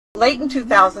late in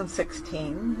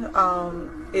 2016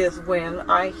 is when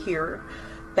I hear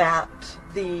that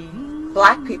the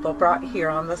black people brought here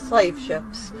on the slave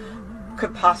ships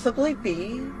could possibly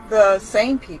be the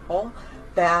same people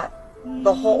that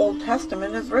the whole Old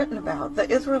Testament is written about, the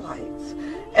Israelites.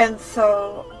 And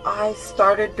so I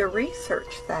started to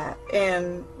research that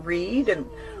and read and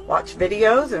watch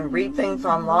videos and read things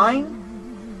online.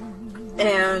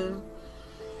 And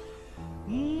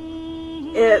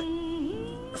it,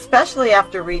 especially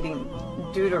after reading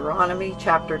Deuteronomy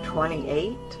chapter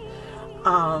 28,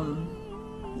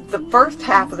 the first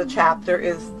half of the chapter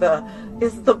is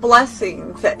the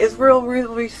blessings that Israel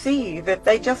will receive if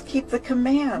they just keep the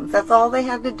commands. That's all they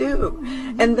had to do.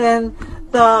 And then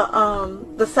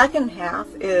the second half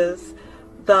is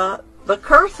the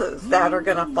curses that are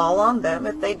going to fall on them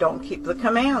if they don't keep the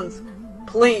commands.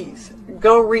 Please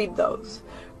go read those.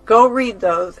 Go read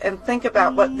those and think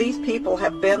about what these people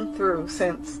have been through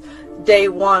since day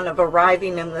one of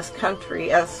arriving in this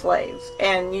country as slaves.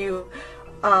 And you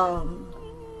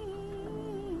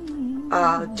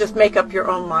just make up your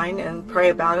own mind and pray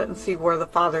about it and see where the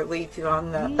Father leads you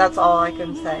on that. That's all I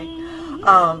can say.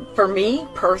 For me,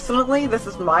 personally, this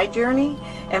is my journey,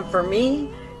 and for me,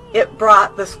 it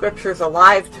brought the scriptures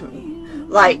alive to me.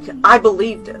 Like, I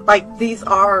believed it. Like, these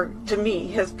are, to me,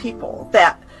 his people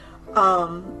that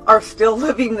are still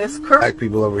living this curse. Black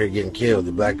people over here getting killed,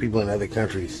 the black people in other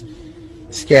countries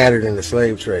scattered in the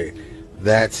slave trade.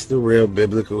 That's the real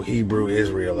biblical Hebrew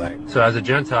Israelite. So as a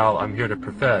Gentile, I'm here to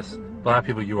profess, black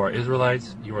people, you are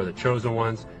Israelites, you are the chosen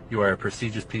ones, you are a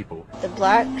prestigious people. The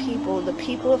black people, the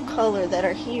people of color that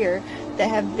are here, that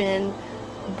have been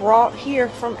brought here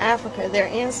from Africa, their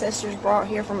ancestors brought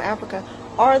here from Africa,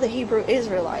 are the Hebrew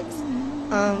Israelites.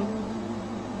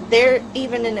 They're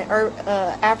even in the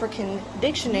African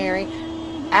dictionary,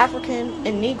 African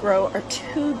and Negro are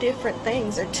two different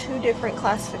things, are two different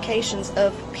classifications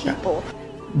of people.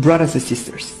 Brothers and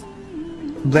sisters,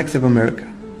 blacks of America,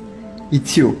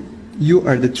 it's you. You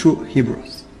are the true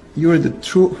Hebrews. You are the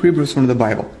true Hebrews from the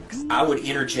Bible. I would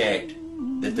interject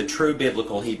that the true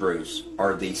biblical Hebrews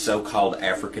are the so-called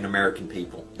African American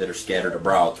people that are scattered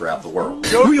abroad throughout the world.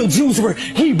 Real Jews were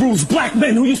Hebrews, black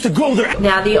men who used to go there.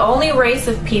 Now, the only race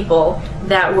of people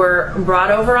that were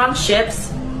brought over on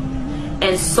ships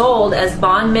and sold as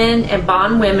bondmen and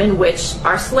bondwomen, which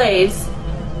are slaves,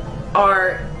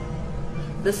 are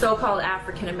the so-called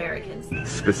African Americans.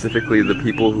 Specifically, the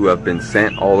people who have been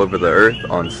sent all over the earth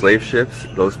on slave ships,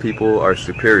 those people are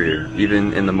superior,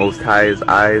 even in the Most High's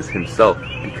eyes himself,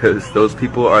 because those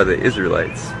people are the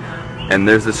Israelites. And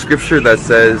there's a scripture that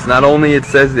says, not only it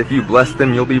says if you bless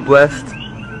them, you'll be blessed,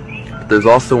 but there's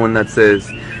also one that says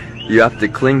you have to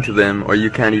cling to them or you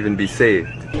can't even be saved.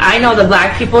 I know the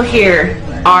black people here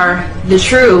are the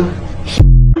true